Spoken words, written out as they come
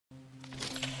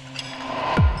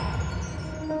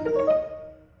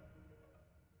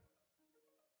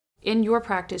In your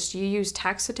practice, do you use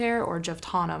Taxotere or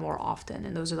Jevtana more often?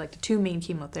 And those are like the two main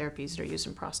chemotherapies that are used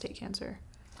in prostate cancer.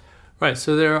 Right,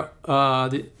 so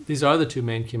these are the two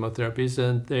main chemotherapies,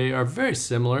 and they are very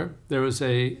similar. There was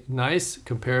a nice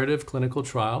comparative clinical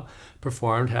trial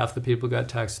performed. Half the people got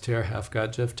Taxotere, half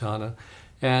got Jevtana,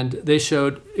 and they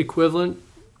showed equivalent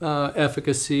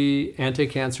efficacy.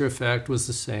 Anti-cancer effect was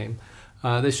the same.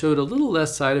 They showed a little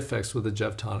less side effects with the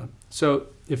Jevtana. So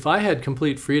if I had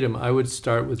complete freedom, I would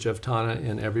start with Jevtana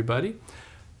in everybody.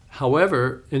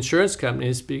 However, insurance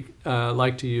companies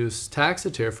like to use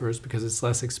Taxotere first because it's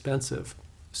less expensive.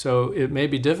 So it may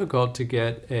be difficult to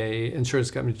get an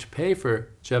insurance company to pay for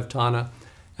Jevtana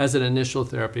as an initial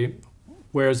therapy,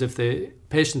 whereas if the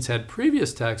patients had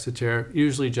previous Taxotere,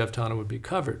 usually Jevtana would be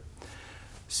covered.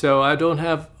 So I don't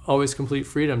have always complete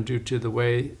freedom due to the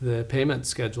way the payment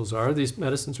schedules are. These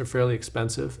medicines are fairly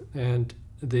expensive, and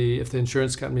if the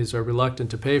insurance companies are reluctant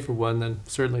to pay for one, then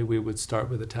certainly we would start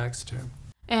with a Taxotere.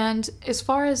 And as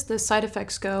far as the side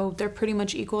effects go, they're pretty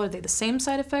much equal. Are they the same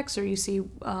side effects, or you see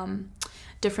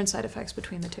different side effects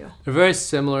between the two? They're very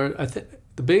similar. I think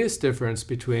the biggest difference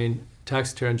between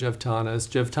Taxotere and Jevtana is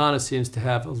Jevtana seems to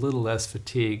have a little less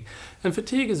fatigue. And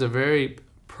fatigue is a very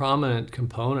prominent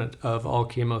component of all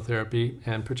chemotherapy,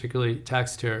 and particularly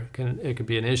Taxotere, it can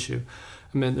be an issue.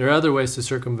 I mean, there are other ways to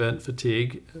circumvent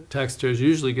fatigue. Taxotere is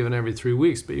usually given every 3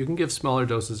 weeks, but you can give smaller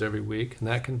doses every week, and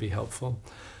that can be helpful.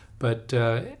 But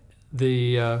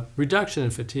the reduction in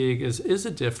fatigue is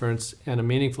a difference, and a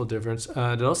meaningful difference.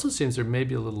 It also seems there may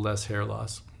be a little less hair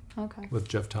loss with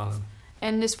Jevtana.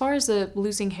 And as far as the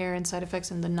losing hair and side effects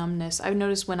and the numbness, I've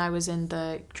noticed when I was in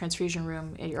the transfusion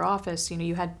room at your office,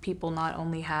 you had people not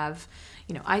only have,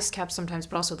 ice caps sometimes,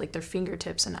 but also like their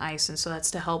fingertips in ice, and so that's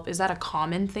to help. Is that a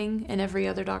common thing in every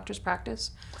other doctor's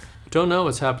practice? I don't know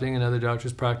what's happening in other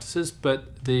doctors' practices,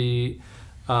 but the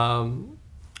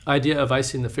idea of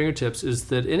icing the fingertips is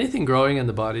that anything growing in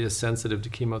the body is sensitive to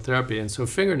chemotherapy, and so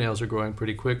fingernails are growing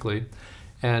pretty quickly,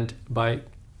 and by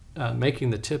making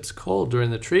the tips cold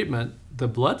during the treatment, the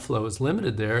blood flow is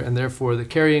limited there, and therefore the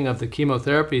carrying of the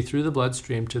chemotherapy through the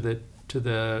bloodstream to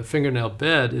the fingernail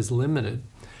bed is limited,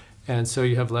 and so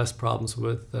you have less problems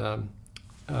with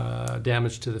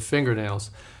damage to the fingernails.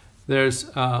 There's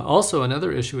also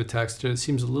another issue with Taxotere that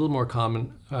seems a little more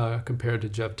common compared to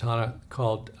Jevtana,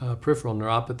 called peripheral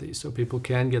neuropathy. So people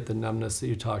can get the numbness that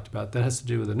you talked about. That has to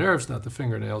do with the nerves, not the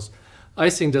fingernails.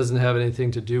 Icing doesn't have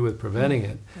anything to do with preventing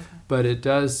it, but it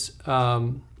does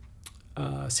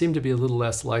seem to be a little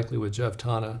less likely with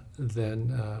Jevtana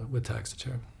than with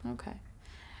Taxotere. Okay.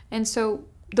 And so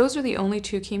those are the only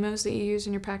two chemos that you use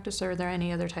in your practice, or are there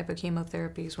any other type of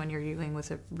chemotherapies when you're dealing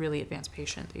with a really advanced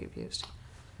patient that you've used?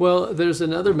 Well, there's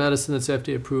another medicine that's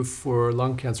FDA-approved for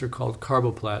lung cancer called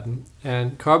Carboplatin,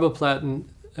 and Carboplatin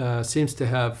seems to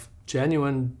have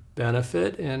genuine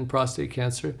benefit in prostate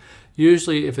cancer,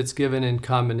 usually if it's given in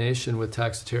combination with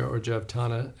Taxotere or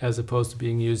Jevtana as opposed to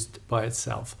being used by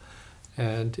itself.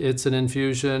 And it's an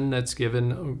infusion that's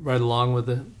given right along with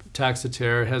the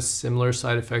Taxotere. It has similar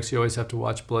side effects. You always have to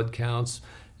watch blood counts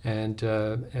and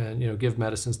give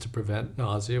medicines to prevent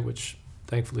nausea, which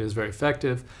thankfully is very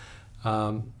effective.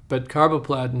 But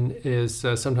Carboplatin is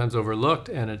sometimes overlooked,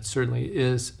 and it certainly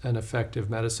is an effective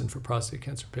medicine for prostate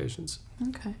cancer patients.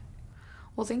 Okay.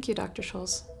 Well, thank you, Dr.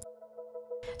 Scholz.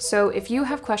 So if you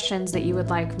have questions that you would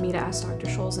like me to ask Dr.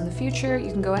 Scholz in the future,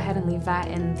 you can go ahead and leave that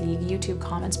in the YouTube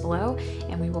comments below,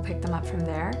 and we will pick them up from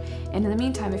there. And in the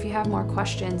meantime, if you have more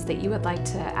questions that you would like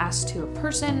to ask to a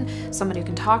person, someone who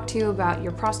can talk to you about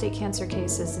your prostate cancer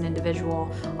case as an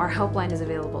individual, our helpline is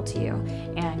available to you.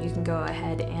 And you can go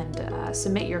ahead and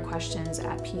submit your questions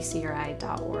at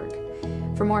PCRI.org.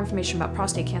 For more information about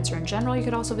prostate cancer in general, you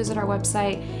could also visit our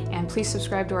website, and please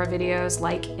subscribe to our videos,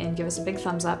 like, and give us a big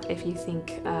thumbs up if you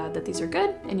think that these are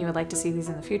good and you would like to see these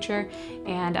in the future.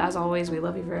 And as always, we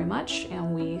love you very much,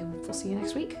 and we will see you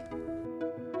next week.